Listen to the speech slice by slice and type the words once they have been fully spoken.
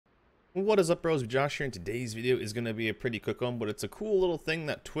What is up, bros? Josh here, and today's video is going to be a pretty quick one, but it's a cool little thing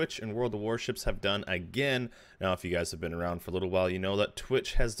that Twitch and World of Warships have done again. Now, if you guys have been around for a little while, you know that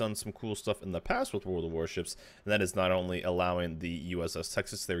Twitch has done some cool stuff in the past with World of Warships, and that is not only allowing the USS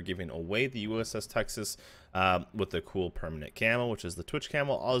Texas, they were giving away the USS Texas with the cool permanent camo, which is the Twitch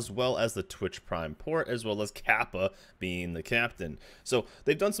camo, as well as the Twitch Prime port, as well as Kappa being the captain. So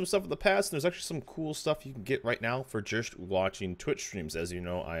they've done some stuff in the past, and there's actually some cool stuff you can get right now for just watching Twitch streams. As you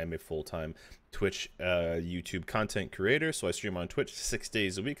know, I am a full-time Twitch YouTube content creator, so I stream on Twitch 6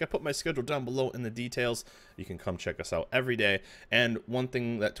 days a week. I put my schedule down below in the details. You can come check us out every day. And one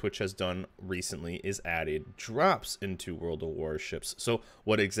thing that Twitch has done recently is added drops into World of Warships. So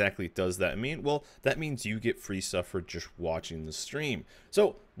what exactly does that mean? Well, that means you get free stuff for just watching the stream.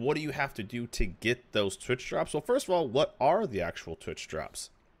 So what do you have to do to get those Twitch drops? Well, first of all, what are the actual Twitch drops?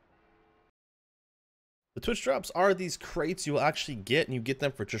 The Twitch drops are these crates you will actually get, and you get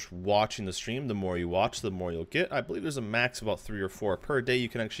them for just watching the stream. The more you watch, the more you'll get. I believe there's a max of about 3 or 4 per day you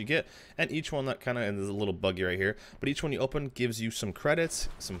can actually get, and each one that kind of, and there's a little buggy right here, but each one you open gives you some credits,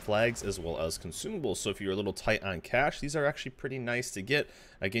 some flags, as well as consumables. So if you're a little tight on cash, these are actually pretty nice to get.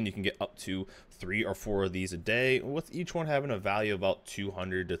 Again, you can get up to 3 or 4 of these a day, with each one having a value of about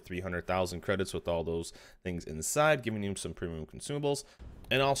 200 to 300,000 credits with all those things inside, giving you some premium consumables.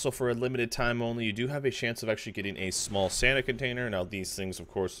 And also, for a limited time only, you do have a chance of actually getting a small Santa container. Now, these things, of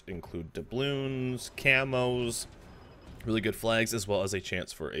course, include doubloons, camos, really good flags, as well as a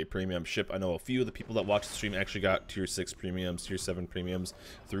chance for a premium ship. I know a few of the people that watch the stream actually got tier 6 premiums, tier 7 premiums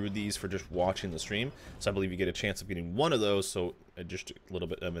through these for just watching the stream. So I believe you get a chance of getting one of those, so just a little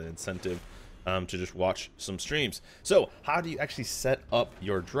bit of an incentive to just watch some streams. So how do you actually set up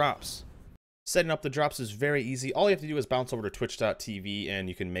your drops? Setting up the drops is very easy. All you have to do is bounce over to twitch.tv and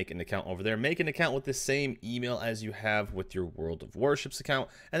you can make an account over there. Make an account with the same email as you have with your World of Warships account.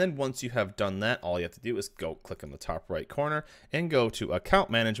 And then once you have done that, all you have to do is go click on the top right corner and go to account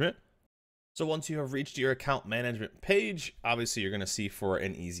management. So once you have reached your account management page, obviously you're going to see for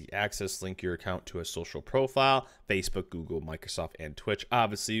an easy access, link your account to a social profile, Facebook, Google, Microsoft, and Twitch.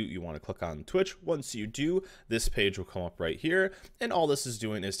 Obviously you want to click on Twitch. Once you do, this page will come up right here. And all this is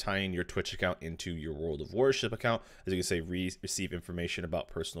doing is tying your Twitch account into your World of Warship account. As you can say, receive information about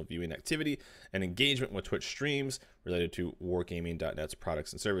personal viewing activity and engagement with Twitch streams related to Wargaming.net's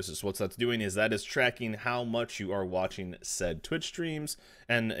products and services. So what that's doing is that is tracking how much you are watching said Twitch streams,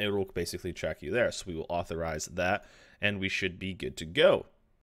 and it will basically track you there. So we will authorize that, and we should be good to go.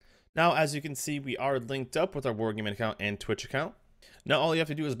 Now, as you can see, we are linked up with our Wargaming account and Twitch account. Now, all you have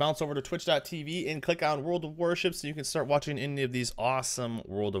to do is bounce over to twitch.tv and click on World of Warship so you can start watching any of these awesome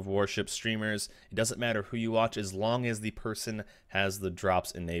World of Warship streamers. It doesn't matter who you watch as long as the person has the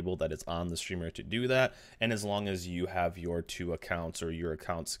drops enabled, that is on the streamer to do that. And as long as you have your 2 accounts or your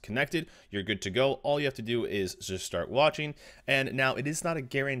accounts connected, you're good to go. All you have to do is just start watching. And now, it is not a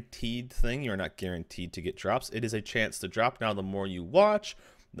guaranteed thing. You're not guaranteed to get drops. It is a chance to drop. Now, the more you watch,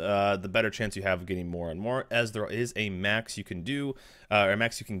 the better chance you have of getting more and more, as there is a max you can do, or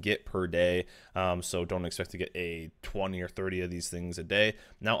max you can get per day. So don't expect to get a 20 or 30 of these things a day.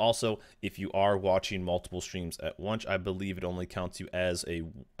 Now, also, if you are watching multiple streams at once, I believe it only counts you as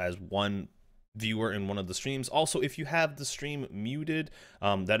one viewer in one of the streams. Also, if you have the stream muted,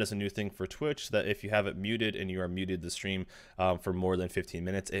 that is a new thing for Twitch, that if you have it muted and you are muted the stream for more than 15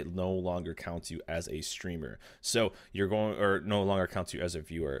 minutes, it no longer counts you as a streamer. So you're going, or no longer counts you as a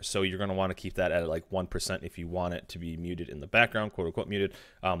viewer. So you're going to want to keep that at like 1% if you want it to be muted in the background, quote unquote muted.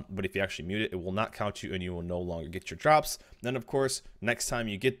 But if you actually mute it, it will not count you and you will no longer get your drops. Then, of course, next time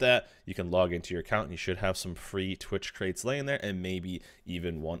you get that, you can log into your account and you should have some free Twitch crates laying there, and maybe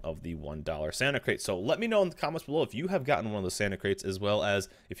even one of the $1 Santa crates. So let me know in the comments below if you have gotten one of the Santa crates, as well as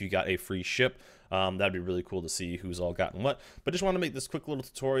if you got a free ship. That'd be really cool to see who's all gotten what. But just want to make this quick little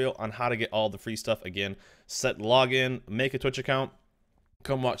tutorial on how to get all the free stuff. Again, set login, make a Twitch account,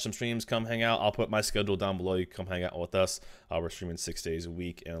 come watch some streams, come hang out. I'll put my schedule down below. You can come hang out with us. We're streaming 6 days a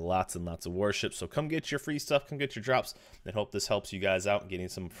week and lots of warships. So come get your free stuff, come get your drops, and hope this helps you guys out getting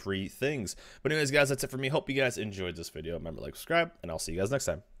some free things. But anyways, guys, that's it for me. Hope you guys enjoyed this video. Remember, like, subscribe, and I'll see you guys next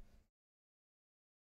time.